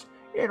outsiders,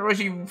 yet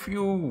receive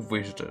few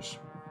visitors.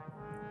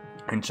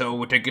 And so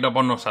we take it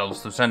upon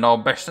ourselves to send our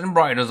best and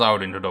brightest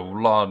out into the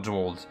large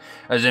world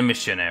as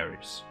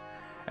missionaries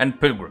and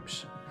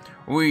pilgrims.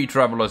 We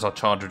travelers are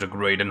charged with a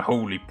great and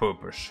holy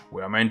purpose.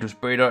 We are meant to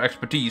spread our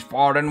expertise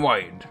far and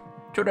wide,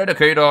 to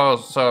dedicate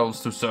ourselves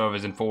to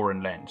service in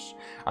foreign lands,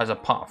 as a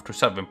path to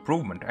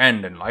self-improvement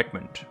and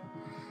enlightenment.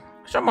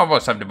 Some of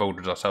us have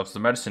devoted ourselves to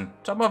medicine,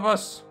 some of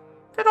us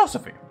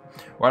philosophy,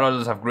 while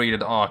others have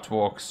created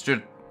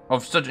artworks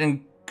of such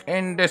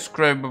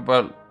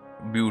indescribable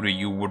beauty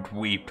you would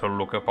weep to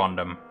look upon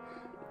them.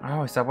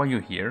 Oh, is that why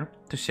you're here?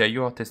 To share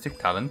your artistic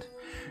talent?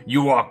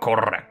 You are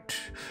correct.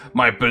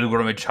 My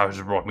pilgrimage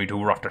has brought me to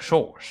Rafta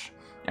shores,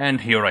 and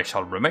here I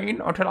shall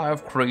remain until I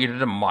have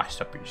created a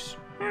masterpiece.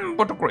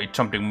 But to create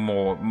something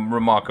more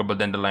remarkable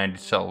than the land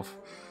itself,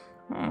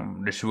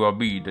 this will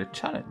be the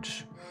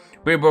challenge.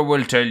 People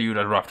will tell you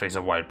that Rafta is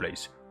a wild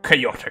place,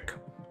 chaotic,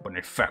 but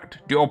in fact,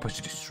 the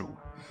opposite is true.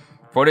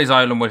 For this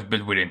island was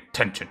built with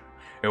intention.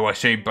 It was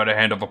shaped by the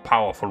hand of a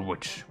powerful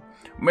witch.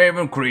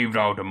 Maven carved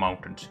out the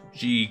mountains.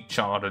 She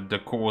charted the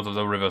course of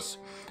the rivers.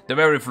 The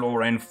very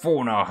flora and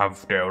fauna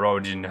have their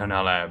origin in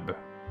her lab.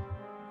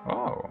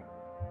 Oh.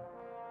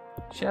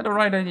 She had the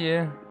right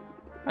idea.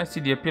 I see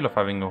the appeal of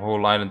having a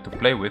whole island to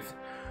play with.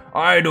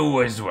 I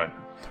do as well.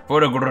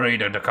 For the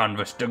greater the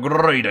canvas, the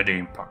greater the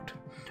impact.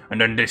 And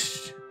then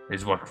this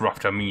is what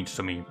Rafta means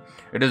to me.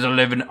 It is a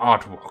living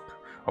artwork.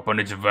 Upon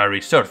its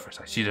very surface,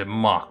 I see the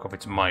mark of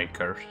its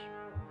makers.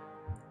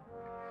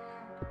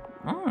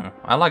 Oh,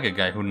 I like a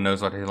guy who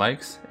knows what he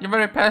likes. You're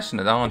very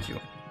passionate, aren't you?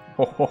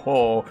 Ho ho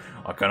ho,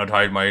 I cannot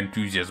hide my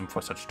enthusiasm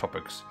for such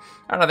topics.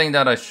 And I think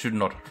that I should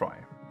not try.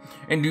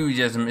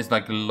 Enthusiasm is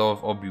like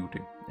love or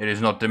beauty. It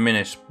is not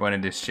diminished when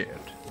it is shared.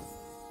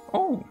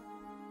 Oh.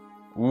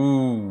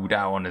 Ooh,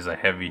 that one is a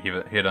heavy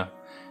hitter.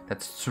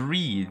 That's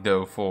 3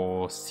 though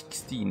for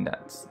 16.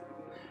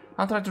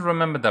 I'll try to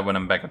remember that when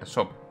I'm back at the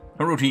shop.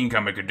 A routine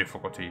can make a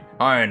difficulty,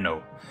 I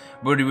know.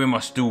 But we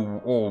must do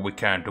all we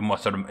can to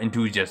muster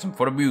enthusiasm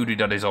for the beauty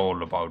that is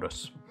all about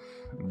us.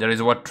 That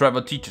is what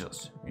travel teaches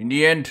us. In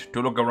the end,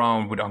 to look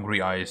around with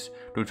hungry eyes,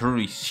 to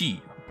truly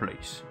see a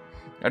place.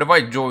 And to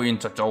find joy in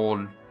such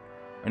all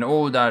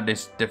that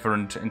is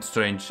different and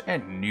strange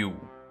and new.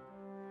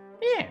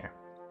 Yeah.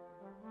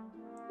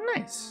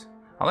 Nice.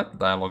 I like the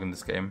dialogue in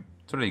this game.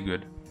 It's really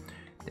good.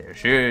 There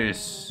she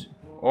is.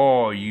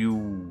 Oh,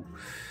 you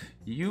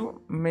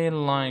may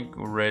like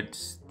red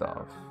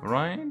stuff,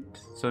 right?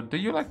 So do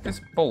you like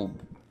this bulb?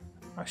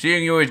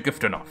 Seeing you is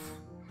gift enough.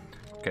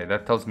 Okay,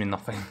 that tells me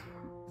nothing.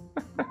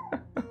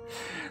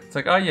 It's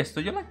like, oh yes,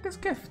 do you like this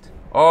gift?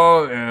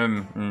 Oh,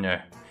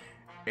 no.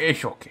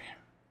 It's okay.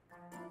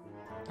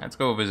 Let's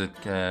go visit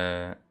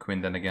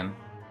Quindan again.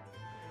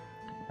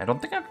 I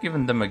don't think I've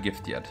given them a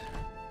gift yet.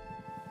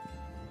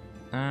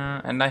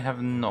 And I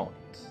have not.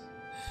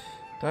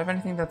 Do I have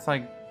anything that's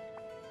like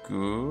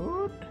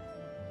good?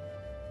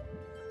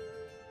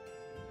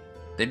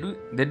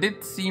 They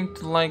did seem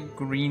to like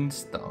green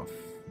stuff.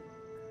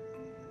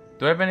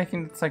 Do I have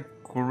anything that's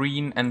like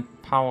green and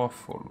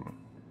powerful?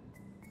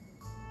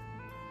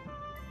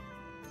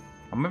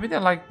 Or maybe they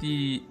like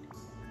the...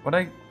 What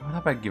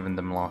have I given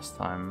them last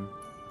time?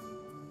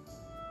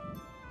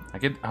 I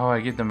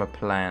give them a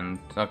plant.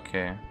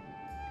 Okay.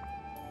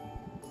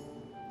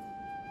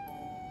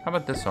 How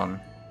about this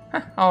one?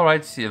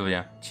 Alright,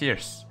 Sylvia.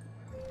 Cheers.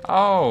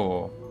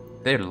 Oh,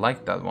 they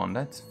like that one.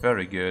 That's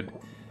very good.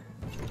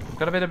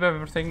 Got a bit of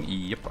everything.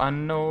 Yep, I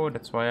know.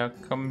 That's why I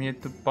come here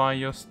to buy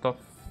your stuff.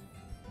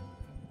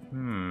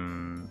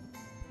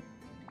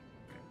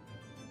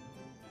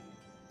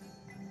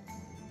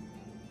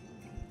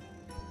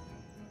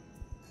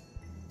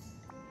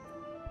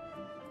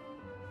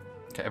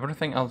 Okay,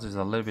 everything else is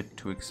a little bit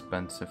too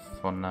expensive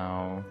for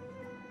now.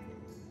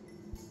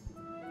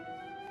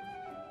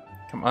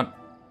 Come on.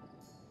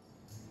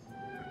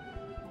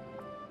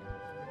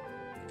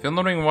 If you're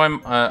wondering why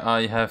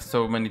I have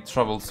so many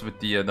troubles with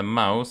the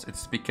mouse,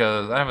 it's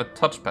because I have a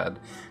touchpad.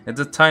 It's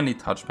a tiny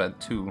touchpad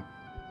too.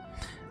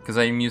 Because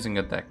I'm using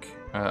a deck.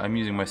 I'm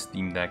using my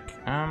Steam Deck.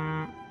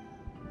 I'm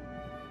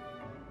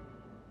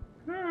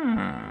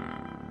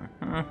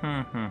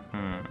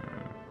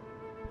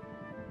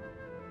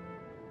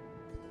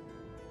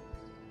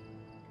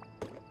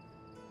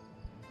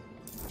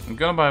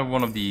gonna buy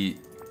one of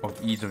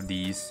each of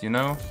these, you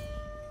know?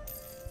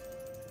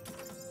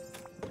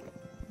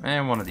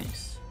 And one of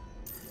these.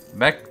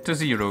 Back to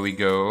 0 we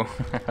go.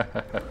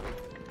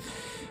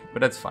 But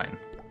that's fine.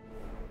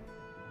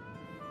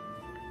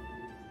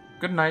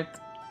 Good night.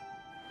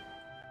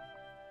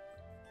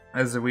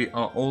 As we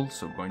are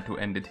also going to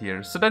end it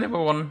here. So then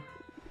everyone,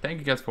 thank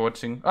you guys for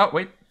watching. Oh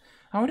wait,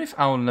 I wonder if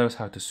Owl knows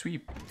how to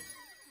sweep.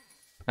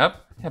 Oh,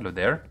 hello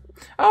there.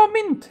 Oh,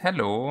 Mint,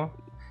 hello.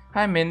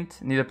 Hi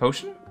Mint, need a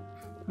potion?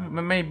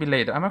 Maybe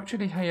later. I'm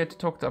actually here to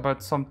talk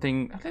about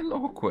something a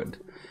little awkward.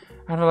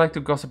 I don't like to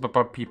gossip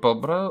about people,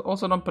 but I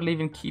also don't believe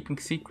in keeping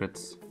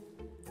secrets.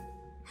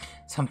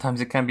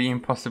 Sometimes it can be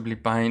impossibly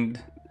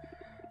bind.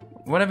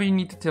 Whatever you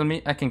need to tell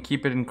me, I can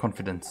keep it in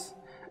confidence.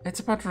 It's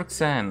about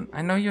Roxanne.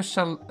 I know you're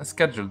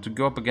scheduled to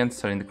go up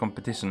against her in the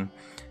competition,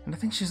 and I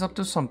think she's up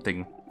to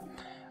something.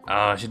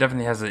 She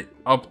definitely has a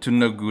up to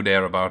no good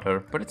air about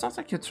her, but it sounds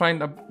like you're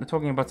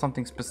talking about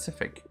something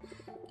specific.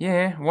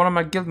 Yeah, one of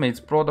my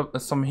guildmates brought up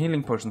some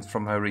healing potions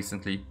from her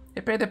recently.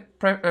 He paid a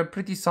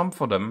pretty sum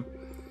for them.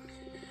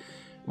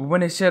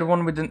 When I shared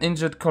one with an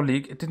injured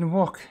colleague, it didn't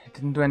work. It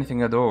didn't do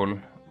anything at all.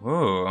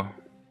 Oh.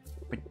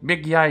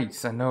 Big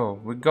yikes, I know.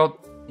 We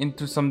got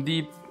into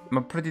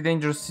a pretty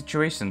dangerous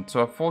situation,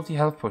 so a faulty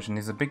health potion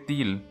is a big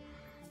deal.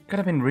 Could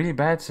have been really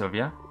bad,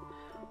 Sylvia.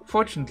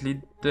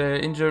 Fortunately, the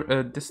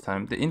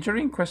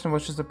injury in question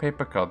was just a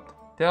paper cut.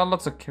 There are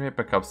lots of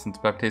paper cuts since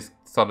Baptiste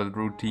started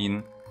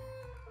routine,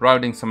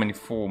 routing so many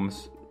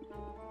forms.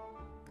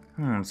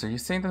 So you're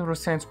saying that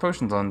Roxanne's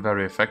potions aren't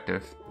very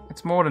effective?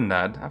 It's more than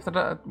that. After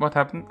that, what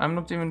happened? I'm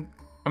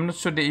not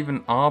sure they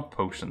even are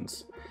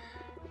potions.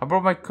 I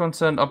brought my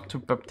concern up to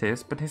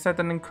Baptiste, but he said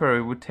an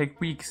inquiry would take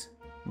weeks.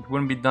 It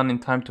wouldn't be done in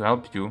time to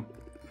help you.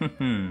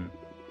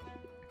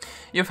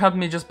 You've helped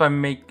me just by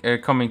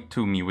coming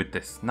to me with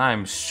this. Now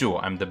I'm sure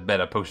I'm the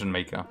better potion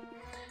maker.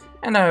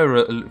 And I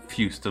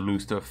refuse to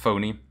lose to a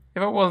phony.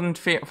 If I wasn't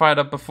fired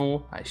up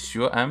before, I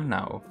sure am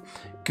now.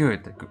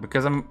 Good,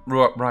 because I'm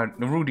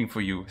rooting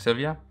for you,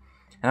 Sylvia.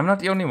 And I'm not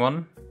the only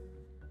one.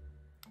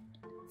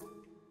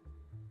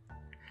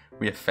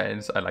 We have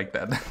fans, I like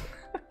that.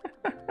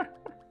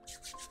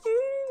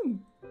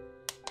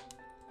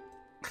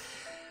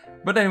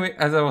 But anyway,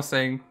 as I was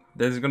saying,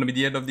 this is gonna be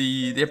the end of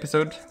the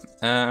episode.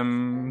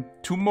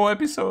 2 more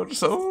episodes,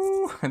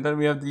 so and then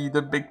we have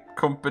the big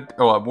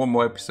one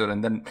more episode,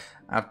 and then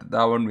after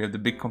that one we have the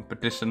big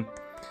competition.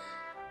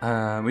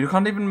 We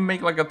can't even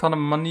make like a ton of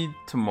money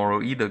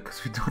tomorrow either,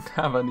 because we don't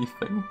have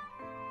anything.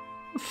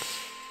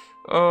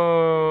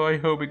 Oh, I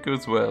hope it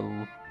goes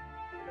well.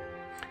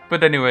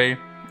 But anyway,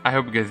 I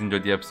hope you guys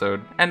enjoyed the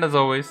episode, and as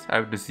always, I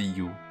hope to see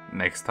you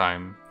next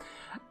time.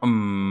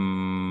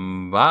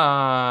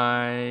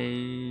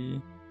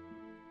 Bye.